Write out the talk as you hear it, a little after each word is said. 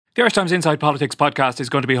The Irish Times Inside Politics podcast is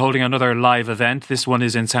going to be holding another live event. This one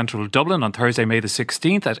is in central Dublin on Thursday, May the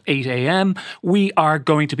 16th at 8 a.m. We are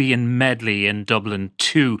going to be in Medley in Dublin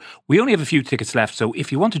too. We only have a few tickets left, so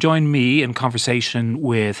if you want to join me in conversation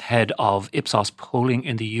with head of Ipsos polling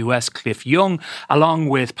in the US, Cliff Young, along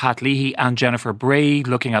with Pat Leahy and Jennifer Bray,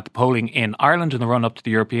 looking at the polling in Ireland in the run-up to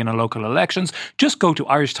the European and local elections, just go to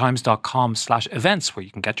irishtimes.com/events where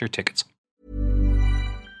you can get your tickets.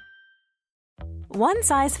 One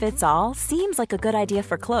size fits all seems like a good idea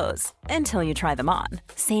for clothes until you try them on.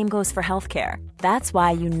 Same goes for healthcare. That's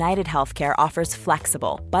why United Healthcare offers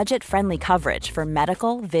flexible, budget-friendly coverage for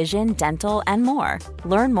medical, vision, dental, and more.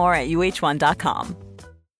 Learn more at uh1.com.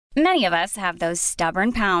 Many of us have those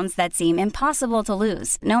stubborn pounds that seem impossible to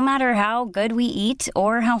lose, no matter how good we eat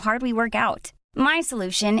or how hard we work out. My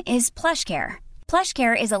solution is PlushCare.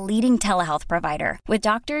 PlushCare is a leading telehealth provider with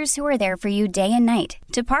doctors who are there for you day and night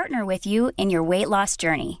to partner with you in your weight loss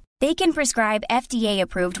journey. They can prescribe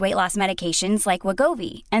FDA-approved weight loss medications like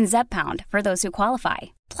Wegovy and Zepbound for those who qualify.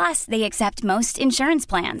 Plus, they accept most insurance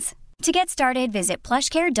plans. To get started, visit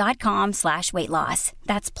plushcare.com/weightloss.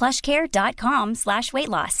 That's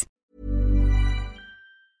plushcare.com/weightloss.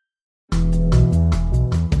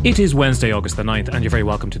 It is Wednesday, August the 9th, and you're very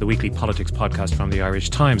welcome to the weekly politics podcast from the Irish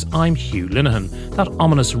Times. I'm Hugh Linehan. That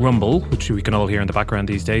ominous rumble, which we can all hear in the background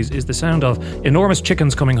these days, is the sound of enormous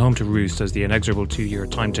chickens coming home to roost as the inexorable 2-year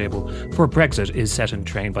timetable for Brexit is set in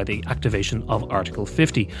train by the activation of Article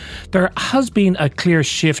 50. There has been a clear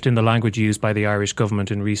shift in the language used by the Irish government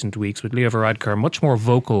in recent weeks, with Leo Varadkar much more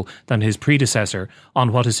vocal than his predecessor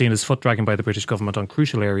on what is seen as foot-dragging by the British government on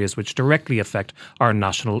crucial areas which directly affect our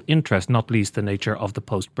national interest, not least the nature of the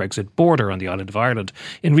post-Brexit border on the island of Ireland.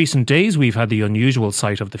 In recent days, we've had the unusual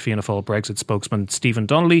sight of the Fianna Fáil Brexit spokesman Stephen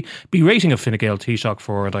Donnelly berating a Fine Gael Taoiseach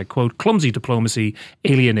for, and I quote, clumsy diplomacy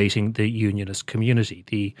alienating the unionist community.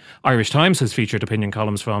 The Irish Times has featured opinion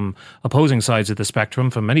columns from opposing sides of the spectrum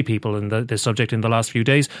from many people in this subject in the last few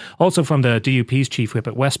days, also from the DUP's chief whip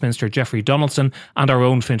at Westminster, Geoffrey Donaldson, and our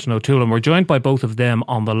own Fintan O'Toole. And we're joined by both of them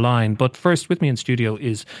on the line. But first, with me in studio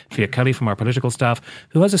is Fiach Kelly from our political staff,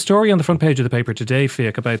 who has a story on the front page of the paper today,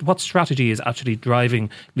 Fiach, about what strategy is actually driving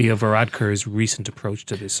Leo Varadkar's recent approach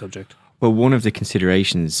to this subject. Well, one of the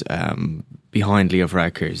considerations behind Leo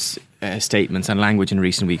Varadkar's statements and language in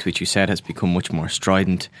recent weeks, which you said has become much more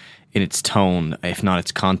strident in its tone, if not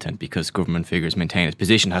its content, because government figures maintain its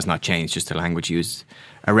position has not changed, just the language used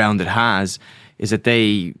around it has, is that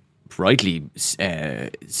they rightly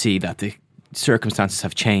see that the circumstances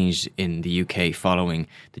have changed in the UK following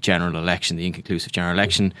the general election, the inconclusive general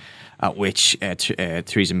election, at which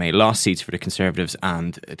Theresa May lost seats for the Conservatives,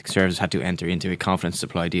 and the Conservatives had to enter into a confidence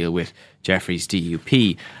supply deal with Jeffrey's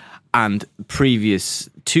DUP. And previous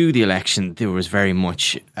to the election, there was very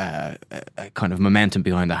much a kind of momentum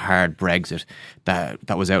behind the hard Brexit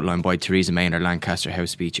that was outlined by Theresa May in her Lancaster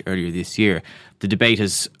House speech earlier this year. The debate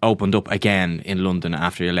has opened up again in London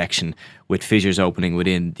after the election, with fissures opening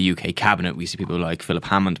within the UK cabinet. We see people like Philip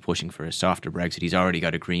Hammond pushing for a softer Brexit. He's already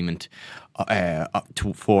got agreement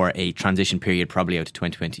for a transition period, probably out to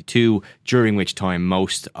 2022, during which time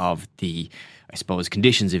most of the, I suppose,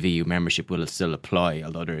 conditions of EU membership will still apply,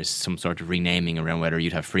 although there is some sort of renaming around whether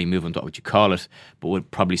you'd have free movement, what would you call it, but would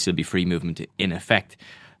probably still be free movement in effect.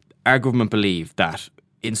 Our government believe that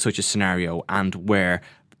in such a scenario, and where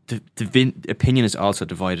the opinion is also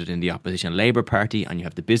divided in the opposition Labour Party, and you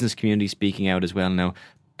have the business community speaking out as well now,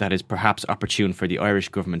 that is perhaps opportune for the Irish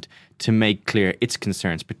government to make clear its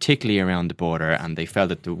concerns, particularly around the border. And they felt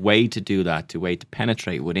that the way to do that, the way to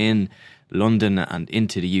penetrate within London and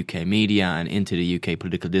into the UK media and into the UK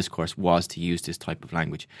political discourse, was to use this type of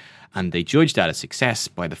language. And they judged that a success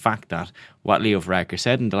by the fact that what Leo Varadkar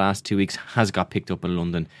said in the last 2 weeks has got picked up in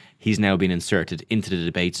London. He's now been inserted into the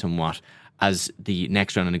debate somewhat as the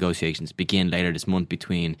next round of negotiations begin later this month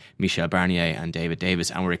between Michel Barnier and David Davis,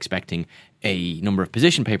 and we're expecting a number of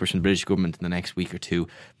position papers from the British government in the next week or two.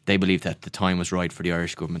 They believe that the time was right for the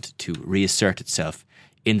Irish government to reassert itself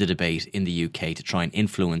in the debate in the UK to try and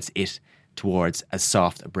influence it towards as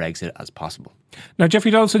soft a Brexit as possible. Now, Geoffrey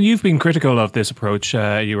Donaldson, you've been critical of this approach.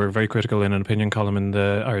 You were very critical in an opinion column in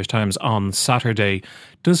the Irish Times on Saturday.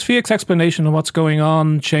 Does Fiach's explanation of what's going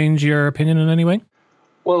on change your opinion in any way?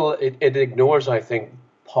 Well, it ignores, I think,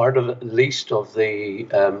 part of at least of the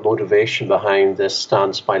motivation behind this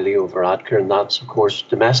stance by Leo Varadkar, and that's, of course,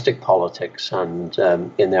 domestic politics and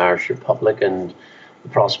in the Irish Republic and the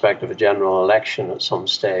prospect of a general election at some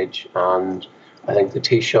stage. And I think the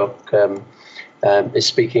Taoiseach is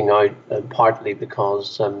speaking out partly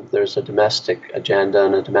because there's a domestic agenda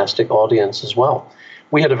and a domestic audience as well.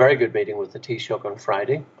 We had a very good meeting with the Taoiseach on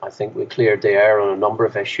Friday. I think we cleared the air on a number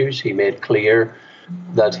of issues. He made clear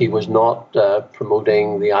that he was not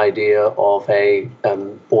promoting the idea of a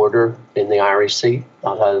border in the Irish Sea.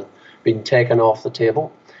 That has been taken off the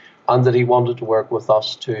table, and that he wanted to work with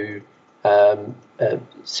us to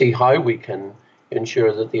see how we can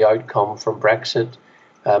ensure that the outcome from Brexit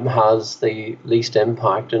has the least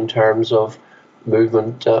impact in terms of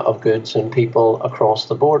movement of goods and people across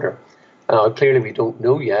the border. Now, clearly we don't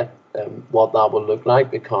know yet what that will look like,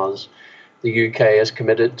 because the UK is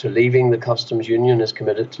committed to leaving the customs union, is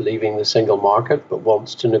committed to leaving the single market, but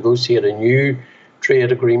wants to negotiate a new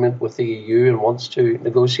trade agreement with the EU and wants to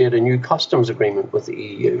negotiate a new customs agreement with the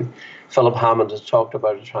EU. Philip Hammond has talked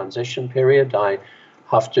about a transition period. I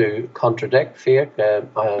have to contradict Fiach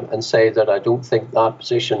and say that I don't think that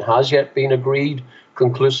position has yet been agreed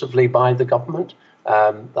conclusively by the government.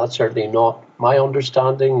 That's certainly not my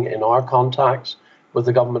understanding in our contacts with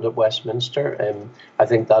the government at Westminster. I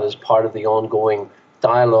think that is part of the ongoing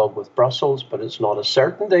dialogue with Brussels, but it's not a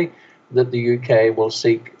certainty that the UK will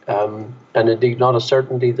seek, and indeed not a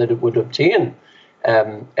certainty that it would obtain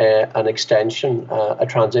an extension, a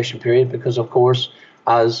transition period, because, of course,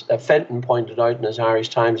 as Fintan pointed out in his Irish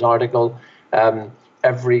Times article,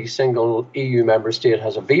 every single EU member state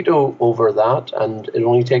has a veto over that, and it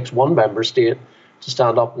only takes one member state to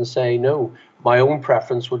stand up and say no. My own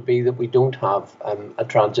preference would be that we don't have a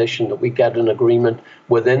transition, that we get an agreement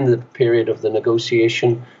within the period of the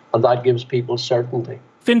negotiation, and that gives people certainty.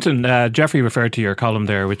 Fintan, Jeffrey referred to your column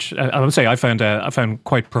there, which I would say I found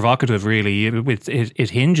quite provocative, really. It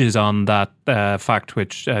hinges on that fact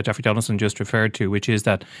which Jeffrey Donaldson just referred to, which is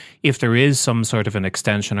that if there is some sort of an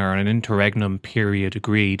extension or an interregnum period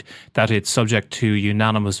agreed, that it's subject to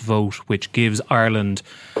unanimous vote, which gives Ireland,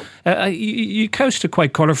 you couched it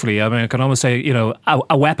quite colourfully. I mean, I can almost say,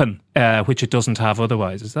 a weapon which it doesn't have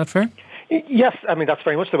otherwise. Is that fair? Yes, I mean, that's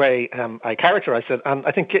very much the way I characterise it, and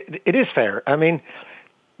I think it is fair. I mean,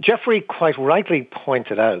 Jeffrey quite rightly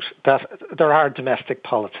pointed out that there are domestic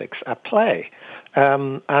politics at play.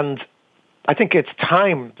 And I think it's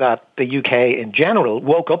time that the UK in general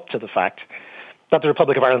woke up to the fact that the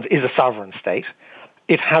Republic of Ireland is a sovereign state.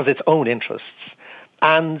 It has its own interests.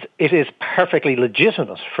 And it is perfectly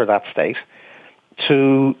legitimate for that state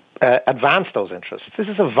to advance those interests. This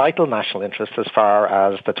is a vital national interest as far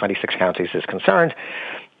as the 26 counties is concerned,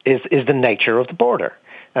 is the nature of the border.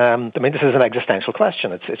 I mean, this is an existential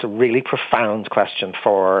question. It's a really profound question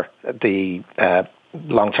for the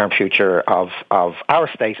long-term future of our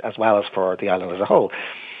state as well as for the island as a whole.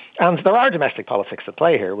 And there are domestic politics at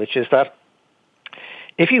play here, which is that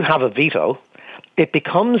if you have a veto, it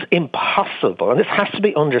becomes impossible, and this has to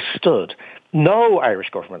be understood. No Irish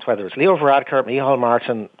government, whether it's Leo Varadkar, Micheál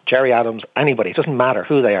Martin, Gerry Adams, anybody, it doesn't matter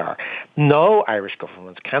who they are, no Irish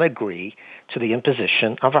government can agree to the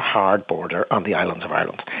imposition of a hard border on the island of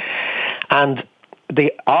Ireland. And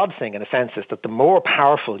the odd thing, in a sense, is that the more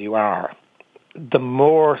powerful you are, the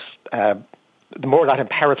more that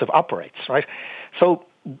imperative operates, right? So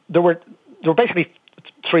there were basically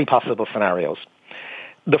three possible scenarios.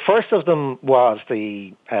 The first of them was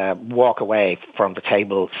the walk away from the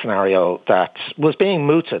table scenario that was being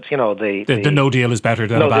mooted. The no deal is better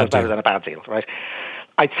than a bad deal. Better than a bad deal, right?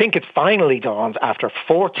 I think it finally dawned after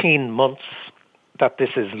 14 months that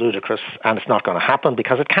this is ludicrous and it's not going to happen,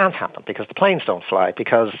 because it can't happen, because the planes don't fly,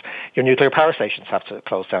 because your nuclear power stations have to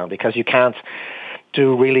close down, because you can't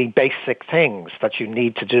do really basic things that you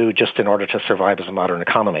need to do just in order to survive as a modern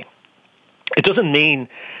economy. It doesn't mean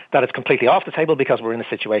that it's completely off the table, because we're in a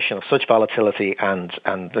situation of such volatility and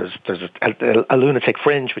there's a lunatic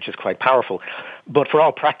fringe which is quite powerful. But for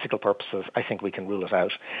all practical purposes, I think we can rule it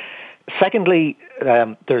out. Secondly,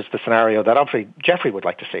 there's the scenario that obviously Jeffrey would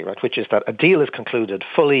like to see, right, which is that a deal is concluded,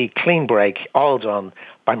 fully, clean break, all done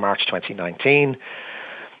by March 2019.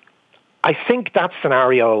 I think that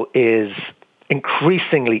scenario is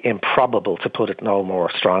increasingly improbable, to put it no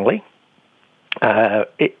more strongly. There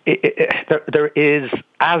is,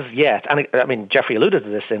 as yet, and I mean, Jeffrey alluded to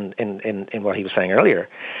this in what he was saying earlier,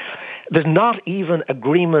 there's not even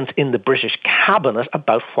agreement in the British cabinet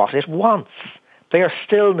about what it wants. They are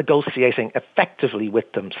still negotiating effectively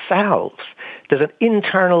with themselves. There's an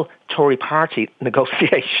internal Tory party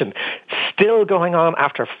negotiation still going on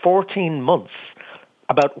after 14 months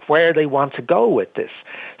about where they want to go with this.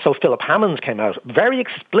 So Philip Hammond came out very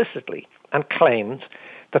explicitly and claimed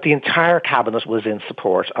that the entire cabinet was in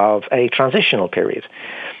support of a transitional period.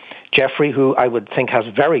 Jeffrey, who I would think has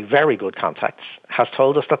very, very good contacts, has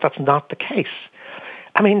told us that that's not the case.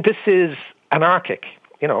 I mean, this is anarchic.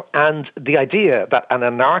 and the idea that an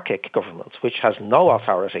anarchic government, which has no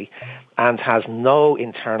authority and has no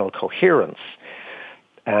internal coherence,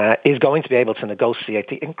 is going to be able to negotiate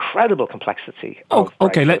the incredible complexity of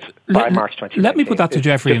Brexit by March 2019. Let me put that to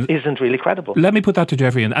Jeffrey. Isn't really credible. Let me put that to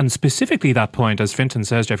Jeffrey, and specifically that point, as Fintan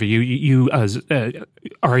says, Jeffrey, you as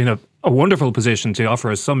are in a wonderful position to offer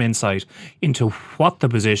us some insight into what the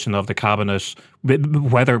position of the cabinet,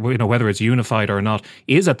 whether it's unified or not,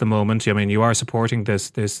 is at the moment. I mean, you are supporting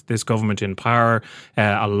this government in power.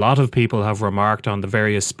 A lot of people have remarked on the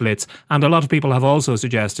various splits, and a lot of people have also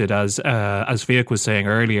suggested, as Fiach was saying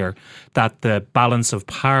earlier, that the balance of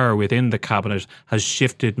power within the cabinet has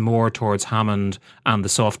shifted more towards Hammond and the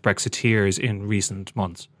soft Brexiteers in recent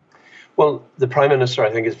months. Well, the Prime Minister,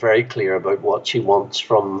 I think, is very clear about what she wants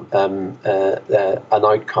from an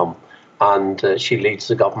outcome, and she leads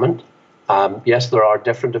the government. Yes, there are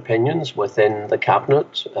different opinions within the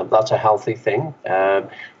cabinet. That's a healthy thing.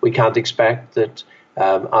 We can't expect that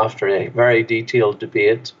after a very detailed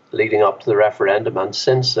debate leading up to the referendum and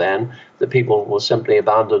since then, the people will simply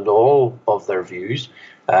abandon all of their views.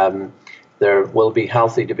 There will be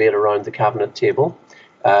healthy debate around the cabinet table.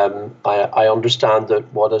 I understand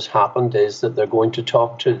that what has happened is that they're going to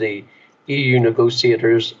talk to the EU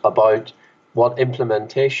negotiators about what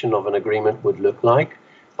implementation of an agreement would look like.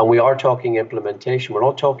 And we are talking implementation. We're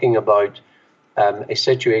not talking about a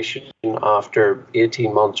situation after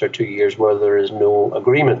 18 months or 2 years where there is no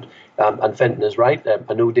agreement. And Fintan is right.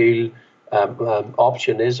 A no-deal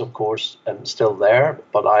option is, of course, still there.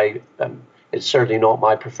 But it's certainly not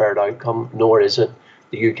my preferred outcome, nor is it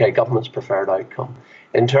the UK government's preferred outcome.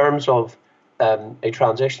 In terms of a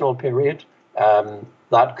transitional period,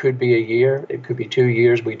 that could be a year, it could be 2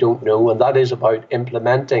 years, we don't know. And that is about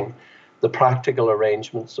implementing the practical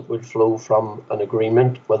arrangements that would flow from an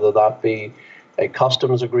agreement, whether that be a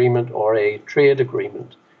customs agreement or a trade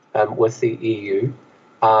agreement with the EU,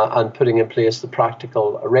 and putting in place the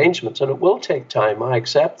practical arrangements. And it will take time, I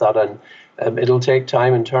accept that. And it'll take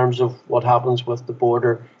time in terms of what happens with the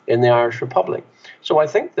border in the Irish Republic. So I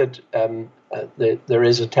think that there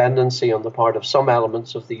is a tendency on the part of some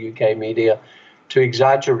elements of the UK media to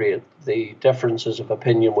exaggerate the differences of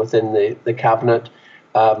opinion within the cabinet.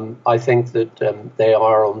 I think that they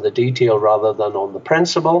are on the detail rather than on the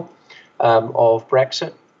principle of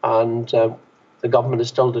Brexit, and the government is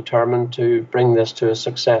still determined to bring this to a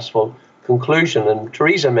successful conclusion, and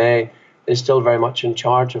Theresa May is still very much in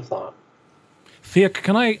charge of that. Fiach,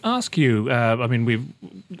 can I ask you, we've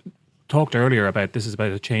talked earlier about this is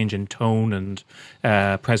about a change in tone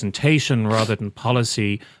and presentation rather than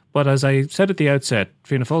policy. But as I said at the outset,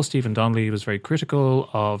 Fianna Fáil Stephen Donnelly was very critical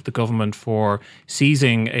of the government for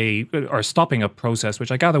seizing or stopping a process,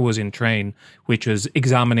 which I gather was in train, which was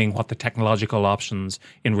examining what the technological options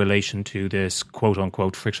in relation to this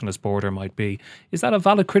quote-unquote frictionless border might be. Is that a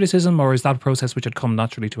valid criticism, or is that a process which had come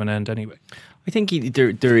naturally to an end anyway? I think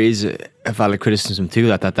there is a valid criticism to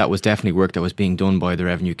that was definitely work that was being done by the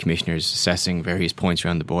revenue commissioners, assessing various points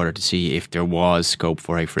around the border to see if there was scope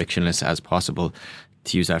for a frictionless as possible,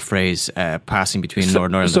 to use that phrase, passing between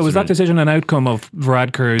Northern Ireland. So is that decision an outcome of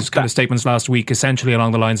Varadkar's kind of statements last week, essentially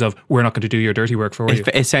along the lines of, we're not going to do your dirty work for you?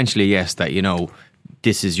 Essentially, yes, that,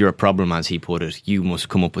 this is your problem, as he put it. You must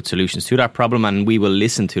come up with solutions to that problem, and we will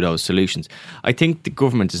listen to those solutions. I think the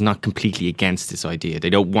government is not completely against this idea. They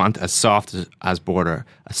don't want as soft a border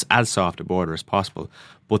as possible,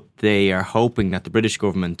 but they are hoping that the British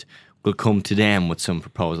government will come to them with some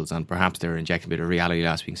proposals, and perhaps they were injecting a bit of reality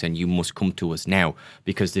last week, saying you must come to us now,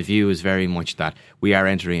 because the view is very much that we are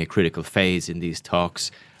entering a critical phase in these talks.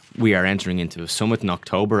 We are entering into a summit in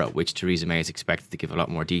October at which Theresa May is expected to give a lot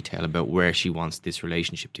more detail about where she wants this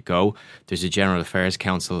relationship to go. There's a General Affairs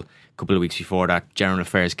Council a couple of weeks before that. General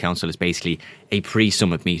Affairs Council is basically a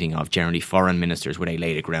pre-summit meeting of generally foreign ministers where they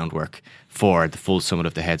lay the groundwork for the full summit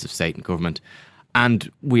of the heads of state and government.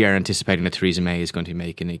 And we are anticipating that Theresa May is going to be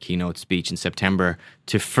making a keynote speech in September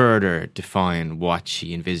to further define what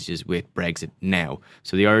she envisages with Brexit now.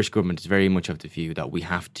 So the Irish government is very much of the view that we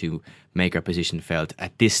have to make our position felt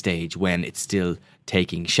at this stage when it's still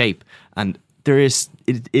taking shape. And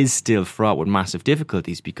it is still fraught with massive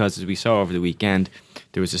difficulties, because as we saw over the weekend,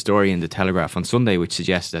 there was a story in the Telegraph on Sunday which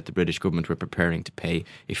suggested that the British government were preparing to pay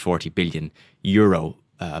a €40 billion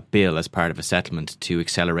bill as part of a settlement to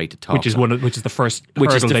accelerate the talks, which is the first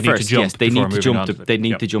hurdle they need to jump. Yes, they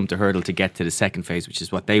need to jump the hurdle to get to the second phase, which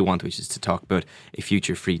is what they want, which is to talk about a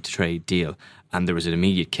future free trade deal. And there was an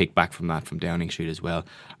immediate kickback from that from Downing Street as well.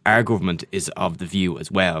 Our government is of the view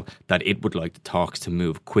as well that it would like the talks to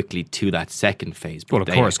move quickly to that second phase. Well, of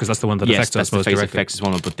course, because that's the one that affects us most directly. Affects us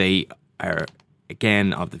one, but they are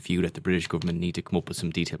again of the view that the British government need to come up with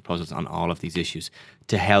some detailed process on all of these issues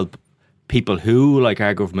to help people who, like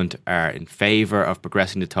our government, are in favour of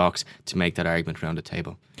progressing the talks to make that argument around the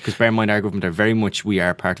table. Because bear in mind, our government are very much, we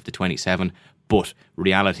are part of the 27, but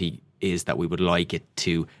reality is that we would like it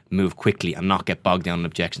to move quickly and not get bogged down in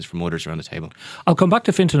objections from others around the table. I'll come back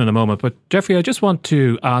to Fintan in a moment, but Jeffrey, I just want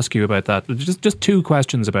to ask you about that. Just two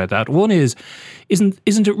questions about that. One is, isn't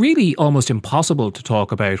it really almost impossible to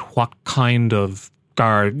talk about what kind of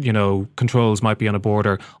guard, controls might be on a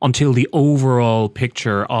border until the overall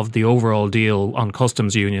picture of the overall deal on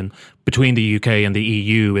customs union between the UK and the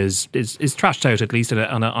EU is trashed out, at least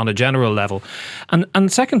on a general level?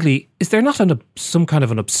 And secondly, is there not some kind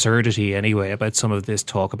of an absurdity anyway about some of this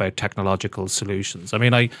talk about technological solutions? I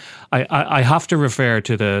mean, I have to refer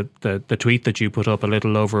to the tweet that you put up a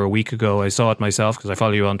little over a week ago. I saw it myself because I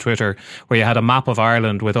follow you on Twitter, where you had a map of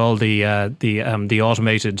Ireland with all the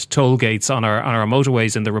automated toll gates on our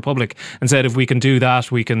motorways in the Republic, and said if we can do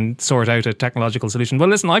that, we can sort out a technological solution. Well,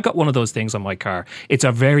 listen, I got one of those things on my car. It's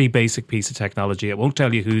a very basic piece of technology. It won't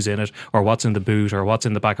tell you who's in it or what's in the boot or what's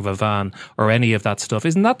in the back of a van or any of that stuff.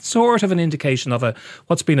 Isn't that sort of an indication of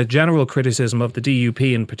what's been a general criticism of the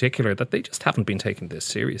DUP in particular, that they just haven't been taking this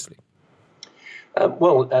seriously?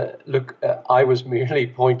 Look, I was merely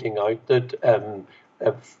pointing out that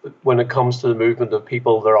when it comes to the movement of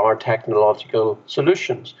people, there are technological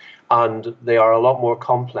solutions, and they are a lot more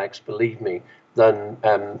complex, believe me, than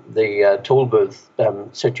the toll booth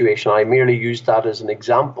situation. I merely used that as an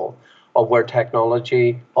example of where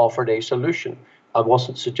technology offered a solution. I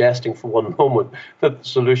wasn't suggesting for one moment that the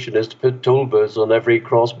solution is to put toll booths on every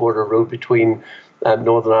cross-border road between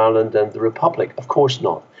Northern Ireland and the Republic. Of course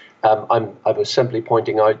not. I was simply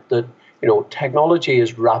pointing out that technology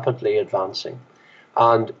is rapidly advancing,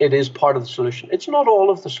 and it is part of the solution. It's not all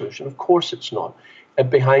of the solution. Of course it's not.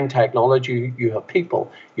 Behind technology, you have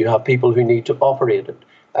people. You have people who need to operate it.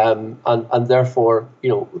 And therefore,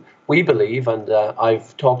 we believe, and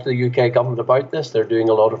I've talked to the UK government about this, they're doing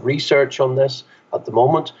a lot of research on this at the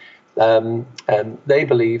moment. They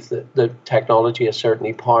believe that technology is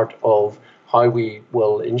certainly part of how we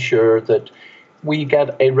will ensure that we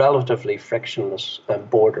get a relatively frictionless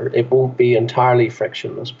border. It won't be entirely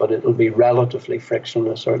frictionless, but it'll be relatively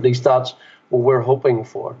frictionless, or at least that's what we're hoping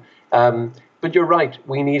for. But you're right,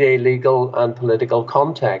 we need a legal and political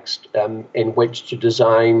context in which to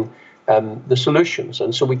design the solutions.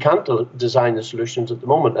 And so we can't design the solutions at the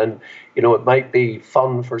moment. And, it might be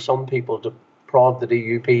fun for some people to prod the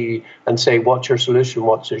DUP and say, what's your solution?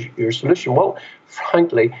 What's your solution? Well,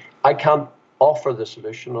 frankly, I can't offer the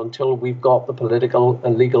solution until we've got the political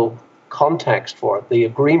and legal context for it, the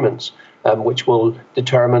agreements, which will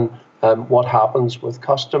determine what happens with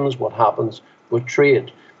customs, what happens with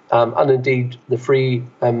trade. And indeed, the free,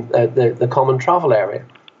 the common travel area.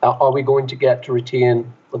 Are we going to get to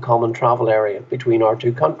retain the common travel area between our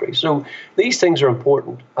two countries? So these things are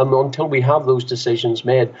important. And until we have those decisions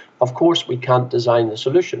made, of course, we can't design the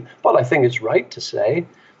solution. But I think it's right to say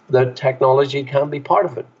that technology can be part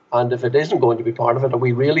of it. And if it isn't going to be part of it, are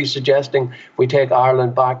we really suggesting we take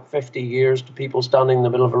Ireland back 50 years to people standing in the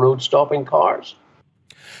middle of a road stopping cars?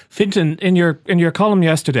 Fintan, in your column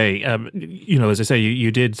yesterday, as I say,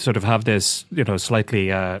 you did sort of have this,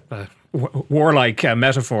 slightly warlike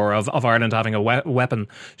metaphor of Ireland having a weapon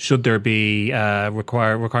should there be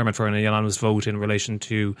requirement for an unanimous vote in relation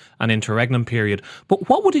to an interregnum period. But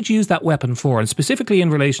what would it use that weapon for? And specifically in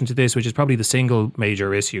relation to this, which is probably the single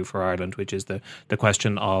major issue for Ireland, which is the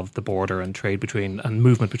question of the border and trade and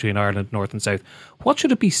movement between Ireland, North and South. What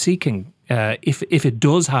should it be seeking if it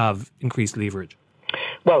does have increased leverage?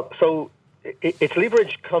 Well, so its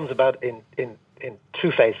leverage comes about in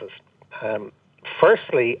two phases.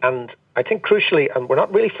 Firstly, and I think crucially, and we're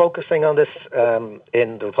not really focusing on this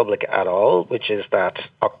in the Republic at all, which is that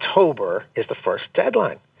October is the first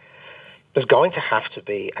deadline. There's going to have to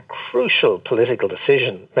be a crucial political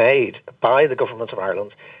decision made by the government of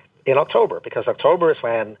Ireland in October, because October is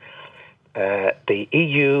when the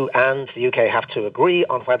EU and the UK have to agree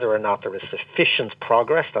on whether or not there is sufficient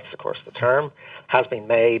progress, that's of course the term, has been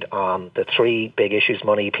made on the three big issues,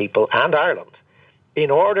 money, people and Ireland, in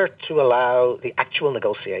order to allow the actual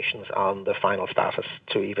negotiations on the final status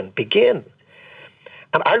to even begin.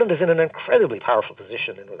 And Ireland is in an incredibly powerful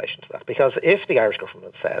position in relation to that, because if the Irish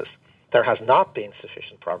government says there has not been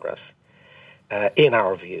sufficient progress, in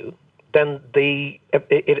our view, then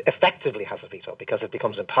it effectively has a veto, because it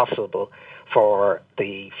becomes impossible for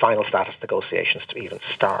the final status negotiations to even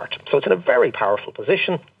start. So it's in a very powerful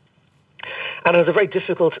position, and it is a very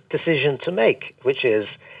difficult decision to make, which is,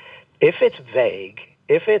 if it's vague,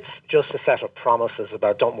 if it's just a set of promises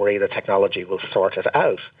about don't worry, the technology will sort it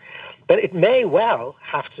out, then it may well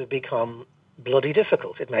have to become bloody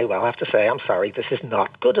difficult. It may well have to say, I'm sorry, this is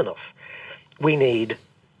not good enough. We need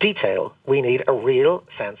detail. We need a real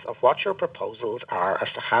sense of what your proposals are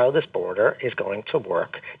as to how this border is going to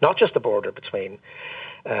work, not just the border between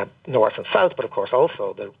north and south, but of course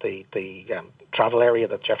also the travel area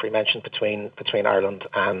that Jeffrey mentioned between Ireland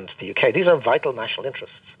and the UK. These are vital national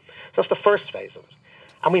interests. So that's the first phase of it.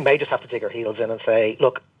 And we may just have to dig our heels in and say,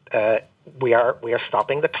 look, we are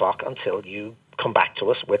stopping the clock until you come back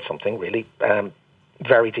to us with something really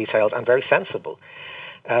very detailed and very sensible.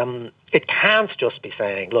 It can't just be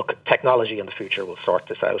saying, look, technology in the future will sort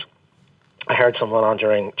this out. I heard someone on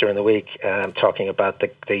during the week talking about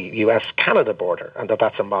the US-Canada border and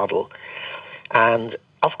that's a model. And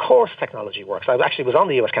of course technology works. I actually was on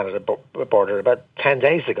the US-Canada border about 10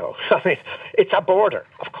 days ago. I mean, it's a border.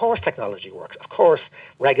 Of course technology works. Of course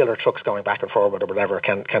regular trucks going back and forward or whatever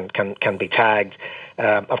can be tagged.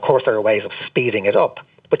 Of course there are ways of speeding it up.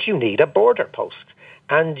 But you need a border post.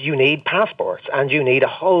 And you need passports, and you need a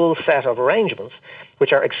whole set of arrangements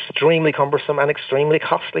which are extremely cumbersome and extremely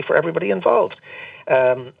costly for everybody involved.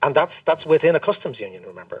 And that's within a customs union.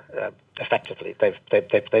 Remember, effectively, they've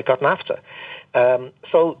got NAFTA.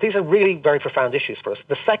 So these are really very profound issues for us.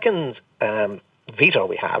 The second veto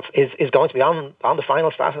we have is going to be on the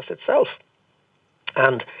final status itself.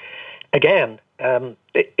 And again,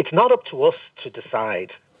 it's not up to us to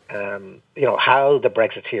decide. How the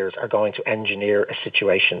Brexiteers are going to engineer a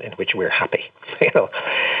situation in which we're happy.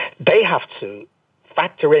 They have to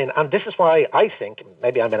factor in, and this is why I think,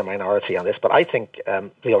 maybe I'm in a minority on this, but I think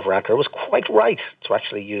Leo Varadkar was quite right to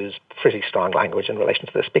actually use pretty strong language in relation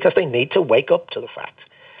to this, because they need to wake up to the fact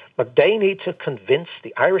that they need to convince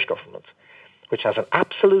the Irish government, which has an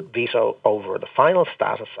absolute veto over the final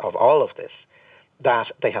status of all of this,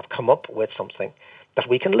 that they have come up with something that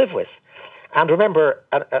we can live with. And remember,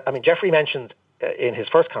 Jeffrey mentioned in his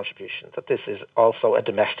first contribution that this is also a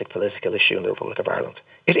domestic political issue in the Republic of Ireland.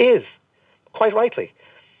 It is, quite rightly.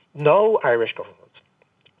 No Irish government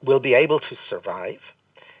will be able to survive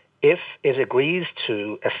if it agrees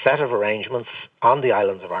to a set of arrangements on the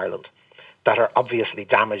islands of Ireland that are obviously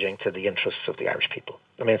damaging to the interests of the Irish people.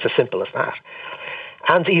 I mean, it's as simple as that.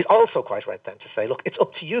 And he's also quite right then to say, look, it's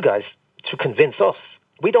up to you guys to convince us.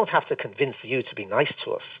 We don't have to convince you to be nice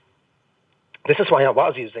to us. This is why I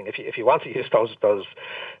was using, if you want to use those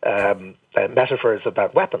metaphors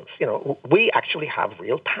about weapons, we actually have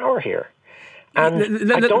real power here.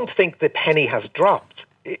 And I don't think the penny has dropped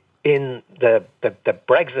in the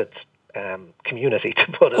Brexit community,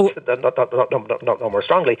 to put it no more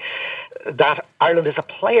strongongly, that Ireland is a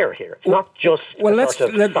player here. It's not just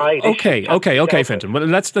side issue. Okay, Fintan. Well,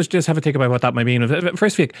 let's just have a think about what that might mean.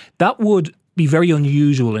 First, Vic, that would be very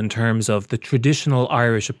unusual in terms of the traditional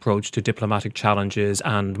Irish approach to diplomatic challenges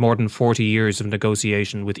and more than 40 years of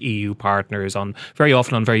negotiation with EU partners very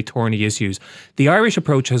often on very thorny issues. The Irish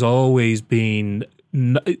approach has always been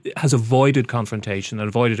has avoided confrontation and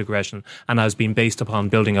avoided aggression and has been based upon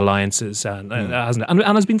building alliances and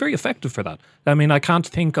has been very effective for that. I mean, I can't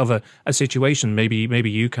think of a situation, maybe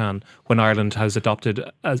you can, when Ireland has adopted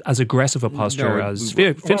as aggressive a posture as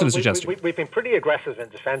Fintan is suggesting. We've been pretty aggressive in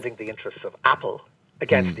defending the interests of Apple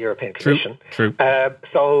against the European Commission. True.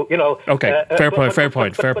 Okay, fair point.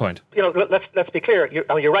 Let's be clear.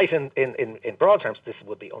 You're right in broad terms. This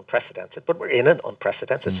would be unprecedented, but we're in an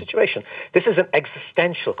unprecedented situation. This is an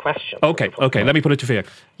existential question. Okay. Let me put it to Fiach.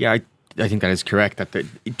 Yeah, I think that is correct. That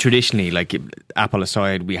traditionally, like Apple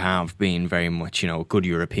aside, we have been very much, good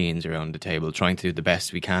Europeans around the table, trying to do the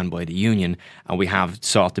best we can by the Union, and we have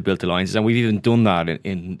sought to build alliances, and we've even done that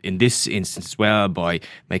in this instance as well by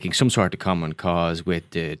making some sort of common cause with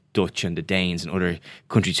the Dutch and the Danes and other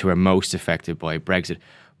countries who are most affected by Brexit.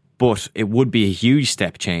 But it would be a huge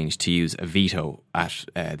step change to use a veto at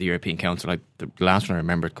the European Council. Like the last one I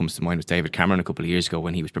remember it comes to mind was David Cameron a couple of years ago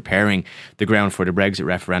when he was preparing the ground for the Brexit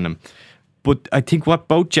referendum. But I think what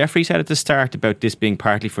both Jeffrey said at the start about this being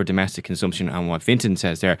partly for domestic consumption and what Fintan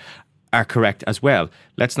says there are correct as well.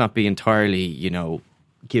 Let's not be entirely,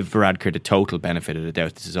 give Varadkar the total benefit of the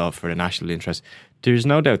doubt. This is all for the national interest. There's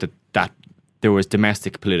no doubt that there was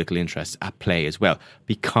domestic political interests at play as well,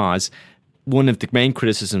 because one of the main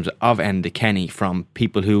criticisms of Enda Kenny from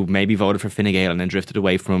people who maybe voted for Fine Gael and then drifted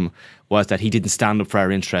away from was that he didn't stand up for our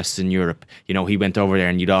interests in Europe. He went over there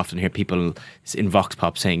and you'd often hear people in Vox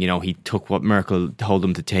Pop saying, he took what Merkel told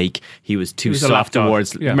him to take. He was too soft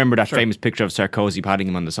towards... Yeah, remember that famous picture of Sarkozy patting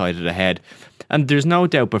him on the side of the head. And there's no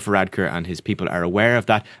doubt but Varadkar and his people are aware of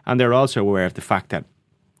that. And they're also aware of the fact that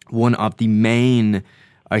one of the main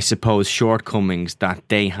I suppose, shortcomings that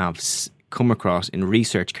they have come across in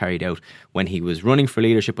research carried out when he was running for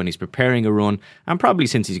leadership, when he's preparing a run, and probably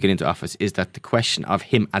since he's got into office, is that the question of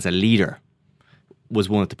him as a leader was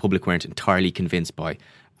one that the public weren't entirely convinced by.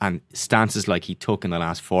 And stances like he took in the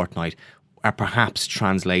last fortnight are perhaps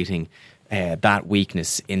translating that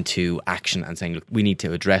weakness into action and saying, look, we need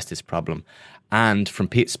to address this problem. And from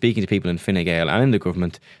speaking to people in Fine Gael and in the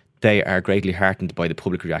government, they are greatly heartened by the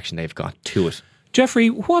public reaction they've got to it. Jeffrey,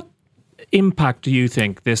 what impact do you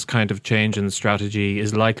think this kind of change in strategy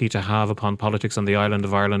is likely to have upon politics on the island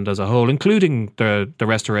of Ireland as a whole, including the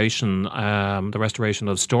restoration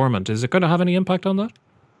of Stormont? Is it going to have any impact on that?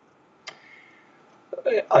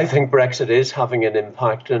 I think Brexit is having an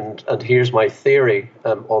impact, and here's my theory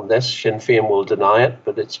on this. Sinn Féin will deny it,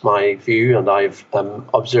 but it's my view, and I've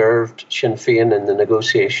observed Sinn Féin in the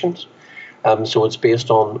negotiations, so it's based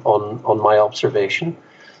on my observation.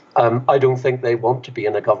 I don't think they want to be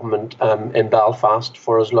in a government in Belfast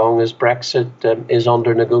for as long as Brexit is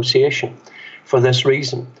under negotiation, for this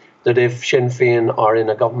reason, that if Sinn Féin are in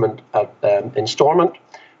a government in Stormont,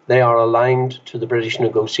 they are aligned to the British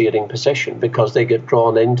negotiating position because they get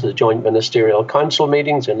drawn into the Joint Ministerial Council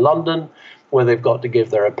meetings in London, where they've got to give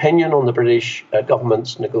their opinion on the British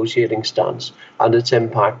government's negotiating stance and its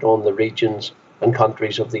impact on the regions and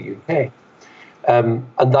countries of the UK.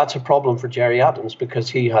 And that's a problem for Gerry Adams because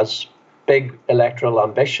he has big electoral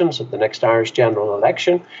ambitions at the next Irish general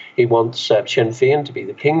election. He wants Sinn Féin to be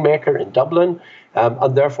the kingmaker in Dublin,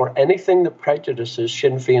 and therefore anything that prejudices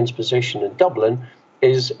Sinn Féin's position in Dublin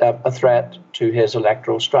is a threat to his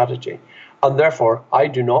electoral strategy. And therefore, I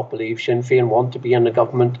do not believe Sinn Féin want to be in a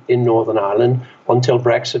government in Northern Ireland until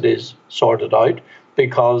Brexit is sorted out,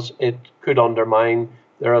 because it could undermine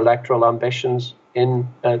their electoral ambitions in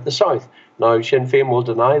the south. Now, Sinn Féin will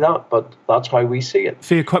deny that, but that's how we see it.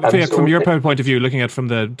 Fia, from your point of view, looking at it from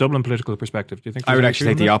the Dublin political perspective, do you think... I would actually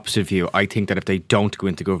take the opposite view. I think that if they don't go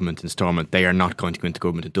into government in Stormont, they are not going to go into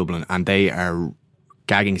government in Dublin, and they are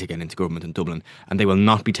gagging to get into government in Dublin, and they will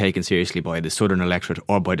not be taken seriously by the southern electorate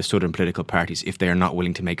or by the southern political parties if they are not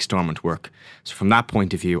willing to make Stormont work. So from that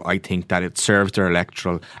point of view, I think that it serves their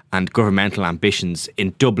electoral and governmental ambitions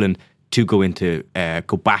in Dublin to go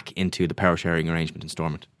back into the power sharing arrangement in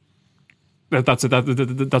Stormont. That's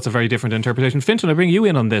a very different interpretation. Fintan, I bring you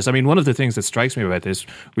in on this. I mean, one of the things that strikes me about this,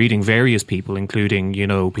 reading various people, including,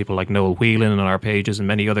 people like Noel Whelan on our pages and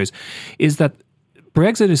many others, is that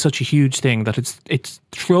Brexit is such a huge thing that it's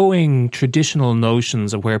throwing traditional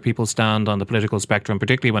notions of where people stand on the political spectrum,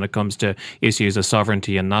 particularly when it comes to issues of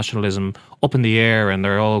sovereignty and nationalism, up in the air, and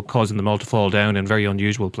they're all causing them all to fall down in very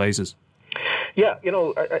unusual places. Yeah,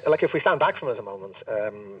 like if we stand back from it a moment,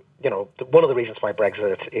 one of the reasons why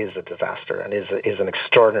Brexit is a disaster and is an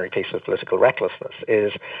extraordinary piece of political recklessness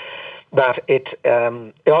is that it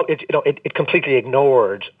completely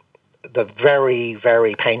ignored the very,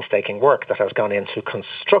 very painstaking work that has gone into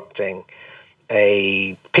constructing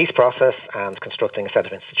a peace process and constructing a set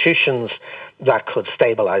of institutions that could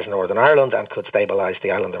stabilise Northern Ireland and could stabilise the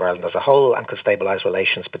island of Ireland as a whole and could stabilise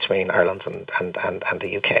relations between Ireland and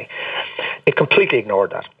the UK. It completely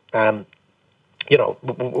ignored that.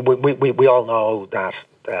 We all know that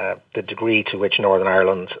the degree to which Northern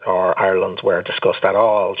Ireland or Ireland were discussed at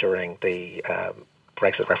all during the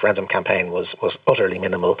Brexit referendum campaign was utterly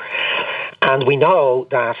minimal. And we know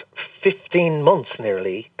that 15 months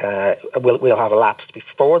nearly will have elapsed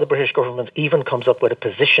before the British government even comes up with a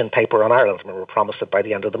position paper on Ireland. We were promised it by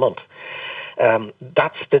the end of the month.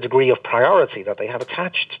 That's the degree of priority that they have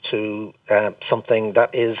attached to something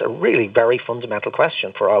that is a really very fundamental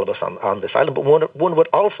question for all of us on this island, but one would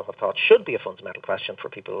also have thought should be a fundamental question for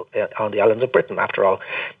people on the island of Britain. After all,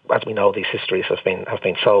 as we know, these histories have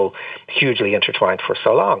been so hugely intertwined for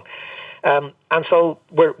so long. And so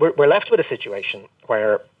we're left with a situation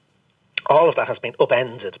where all of that has been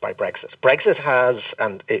upended by Brexit. Brexit has,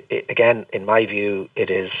 and again, in my view,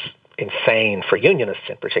 it is insane for unionists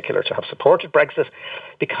in particular to have supported Brexit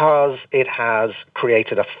because it has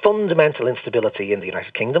created a fundamental instability in the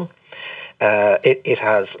United Kingdom. It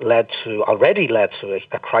has already led to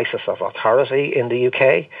a crisis of authority in the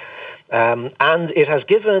UK. And it has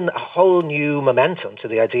given a whole new momentum to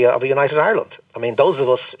the idea of a united Ireland. I mean, those of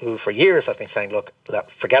us who for years have been saying, look,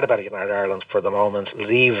 forget about a united Ireland for the moment,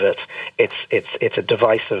 leave it. It's a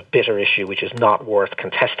divisive, bitter issue which is not worth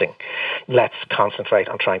contesting. Let's concentrate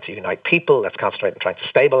on trying to unite people. Let's concentrate on trying to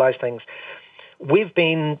stabilise things. We've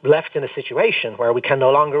been left in a situation where we can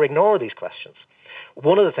no longer ignore these questions.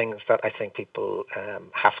 One of the things that I think people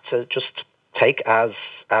have to just take as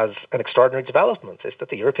an extraordinary development is that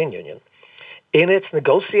the European Union, in its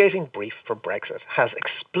negotiating brief for Brexit, has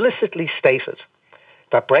explicitly stated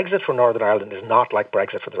that Brexit for Northern Ireland is not like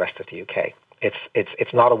Brexit for the rest of the UK.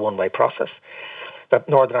 It's not a one-way process. That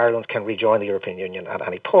Northern Ireland can rejoin the European Union at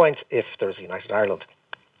any point if there's a united Ireland.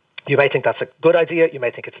 You may think that's a good idea. You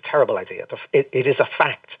may think it's a terrible idea. It is a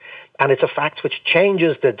fact. And it's a fact which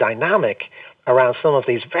changes the dynamic around some of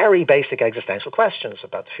these very basic existential questions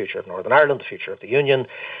about the future of Northern Ireland, the future of the Union,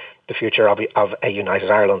 the future of a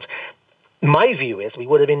united Ireland. My view is we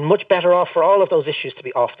would have been much better off for all of those issues to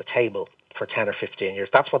be off the table for 10 or 15 years.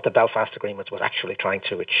 That's what the Belfast Agreement was actually trying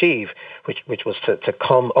to achieve, which was to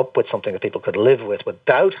come up with something that people could live with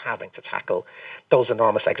without having to tackle those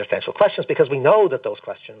enormous existential questions, because we know that those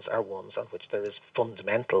questions are ones on which there is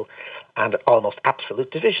fundamental and almost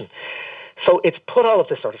absolute division. So it's put all of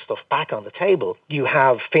this sort of stuff back on the table. You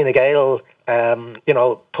have Fine Gael,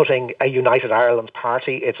 putting a United Ireland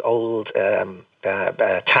Party, its old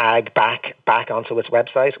tag back onto its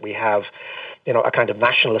website. We have, a kind of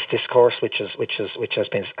nationalist discourse which has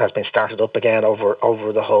been started up again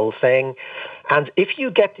over the whole thing. And if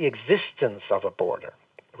you get the existence of a border,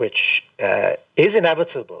 which is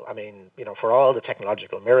inevitable. I mean, for all the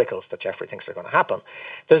technological miracles that Jeffrey thinks are going to happen,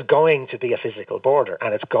 there's going to be a physical border,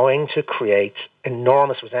 and it's going to create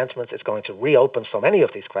enormous resentment. It's going to reopen so many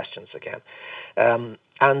of these questions again.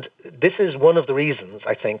 And this is one of the reasons,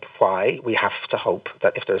 I think, why we have to hope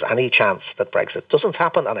that if there's any chance that Brexit doesn't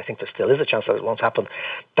happen, and I think there still is a chance that it won't happen,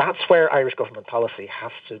 that's where Irish government policy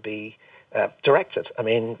has to be directed. I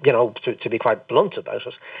mean, to be quite blunt about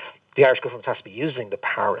it, the Irish government has to be using the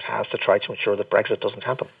power it has to try to ensure that Brexit doesn't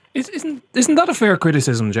happen. Isn't that a fair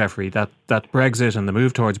criticism, Jeffrey, that Brexit and the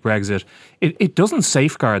move towards Brexit, it doesn't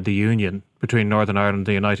safeguard the union between Northern Ireland and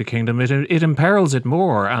the United Kingdom. It imperils it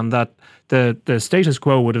more, and that the status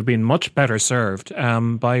quo would have been much better served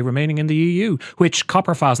by remaining in the EU, which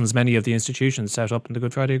copper-fastens many of the institutions set up in the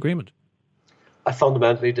Good Friday Agreement. I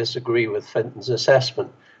fundamentally disagree with Fintan's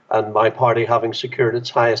assessment, and my party having secured its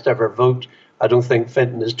highest ever vote, I don't think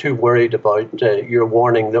Fintan is too worried about your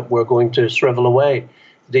warning that we're going to shrivel away.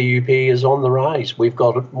 The DUP is on the rise. We've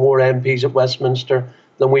got more MPs at Westminster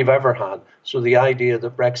than we've ever had. So the idea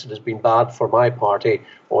that Brexit has been bad for my party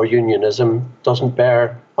or unionism doesn't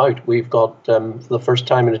bear out. We've got, for the first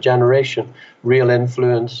time in a generation, real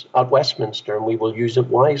influence at Westminster, and we will use it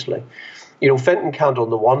wisely. Fintan can't,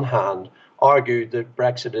 on the one hand, argue that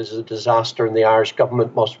Brexit is a disaster and the Irish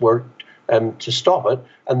government must work to stop it,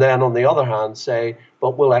 and then on the other hand say,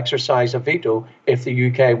 but we'll exercise a veto if the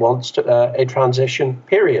UK wants a transition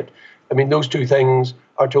period. I mean, those two things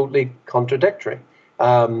are totally contradictory.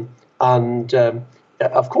 Of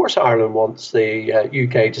course Ireland wants the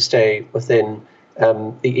UK to stay within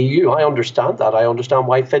the EU. I understand that. I understand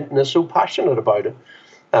why Fintan is so passionate about it.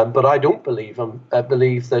 But I don't believe him. I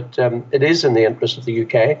believe that it is in the interest of the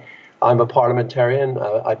UK. I'm a parliamentarian.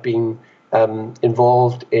 I've been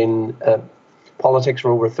involved in politics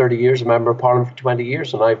for over 30 years, a member of Parliament for 20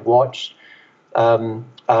 years, and I've watched the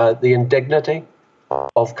indignity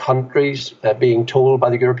of countries being told by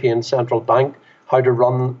the European Central Bank how to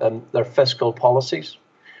run their fiscal policies.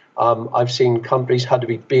 I've seen countries had to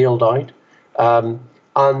be bailed out,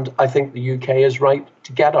 and I think the UK is right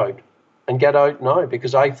to get out, and get out now,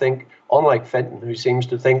 because I think, unlike Fintan, who seems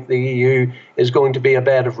to think the EU is going to be a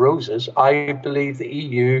bed of roses, I believe the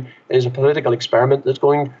EU is a political experiment that's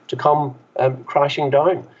going to come crashing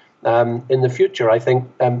down in the future. I think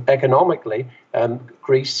economically,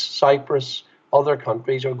 Greece, Cyprus, other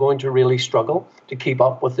countries are going to really struggle to keep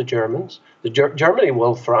up with the Germans. Germany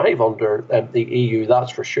will thrive under the EU,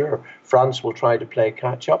 that's for sure. France will try to play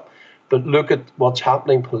catch up. But look at what's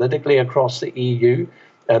happening politically across the EU,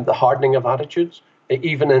 the hardening of attitudes.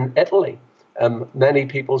 Even in Italy, many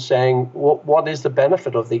people saying, what is the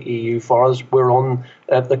benefit of the EU for us? We're on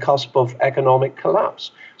the cusp of economic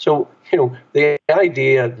collapse. So, the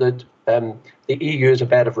idea that the EU is a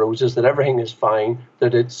bed of roses, that everything is fine,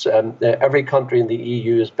 that it's every country in the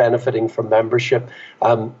EU is benefiting from membership,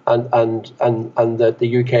 and that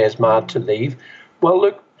the UK is mad to leave. Well,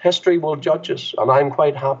 look, history will judge us, and I'm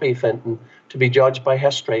quite happy, Fintan, to be judged by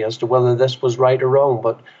history as to whether this was right or wrong.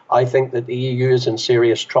 But I think that the EU is in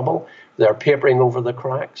serious trouble. They're papering over the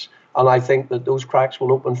cracks. And I think that those cracks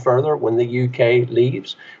will open further when the UK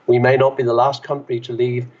leaves. We may not be the last country to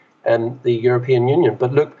leave the European Union.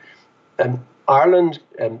 But look, Ireland,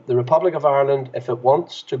 the Republic of Ireland, if it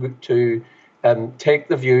wants to take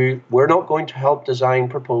the view, we're not going to help design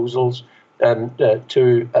proposals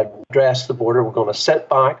to address the border. We're going to sit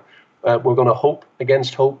back. We're going to hope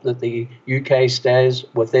against hope that the UK stays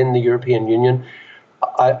within the European Union.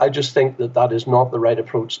 I just think that is not the right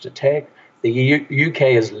approach to take. The UK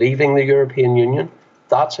is leaving the European Union.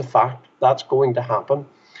 That's a fact. That's going to happen.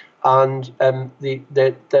 And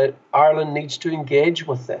the Ireland needs to engage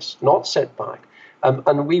with this, not sit back.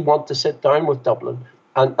 And we want to sit down with Dublin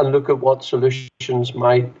and look at what solutions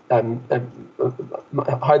might,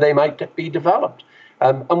 how they might be developed.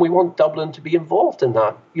 And we want Dublin to be involved in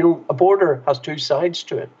that. You know, a border has two sides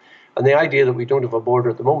to it. And the idea that we don't have a border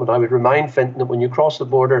at the moment, I would remind Fintan that when you cross the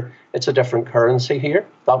border, it's a different currency here.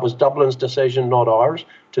 That was Dublin's decision, not ours,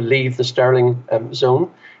 to leave the sterling zone.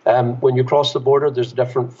 When you cross the border, there's a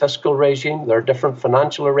different fiscal regime. There are different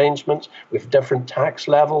financial arrangements. We have different tax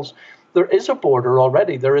levels. There is a border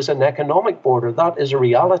already. There is an economic border. That is a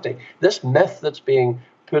reality. This myth that's being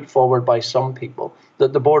put forward by some people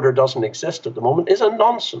that the border doesn't exist at the moment is a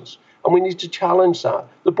nonsense. And we need to challenge that.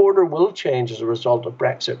 The border will change as a result of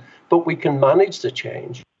Brexit, but we can manage the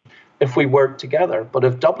change if we work together. But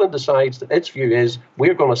if Dublin decides that its view is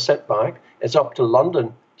we're going to sit back, it's up to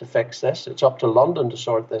London to fix this, it's up to London to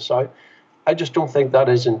sort this out, I just don't think that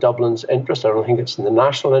is in Dublin's interest. I don't think it's in the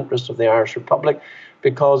national interest of the Irish Republic,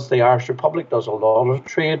 because the Irish Republic does a lot of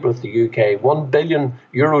trade with the UK, €1 billion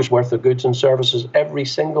worth of goods and services every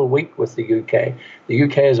single week with the UK. The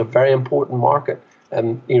UK is a very important market.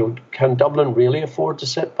 Can Dublin really afford to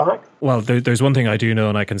sit back? Well, there's one thing I do know,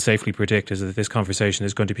 and I can safely predict, is that this conversation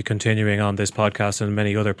is going to be continuing on this podcast and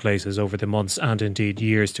many other places over the months and indeed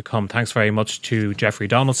years to come. Thanks very much to Jeffrey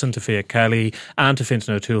Donaldson, to Fia Kelly and to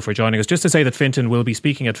Fintan O'Toole for joining us. Just to say that Fintan will be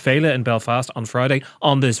speaking at Féile in Belfast on Friday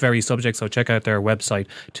on this very subject, so check out their website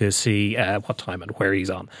to see what time and where he's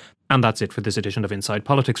on. And that's it for this edition of Inside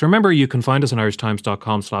Politics. Remember, you can find us on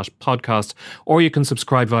irishtimes.com/podcast, or you can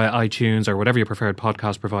subscribe via iTunes or whatever your preferred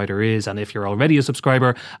podcast provider is. And if you're already a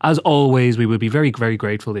subscriber, as always, we would be very, very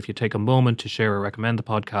grateful if you take a moment to share or recommend the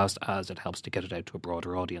podcast, as it helps to get it out to a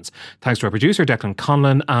broader audience. Thanks to our producer, Declan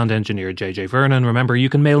Conlon, and engineer, JJ Vernon. Remember, you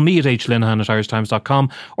can mail me at hlinehan@irishtimes.com,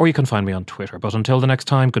 or you can find me on Twitter. But until the next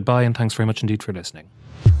time, goodbye, and thanks very much indeed for listening.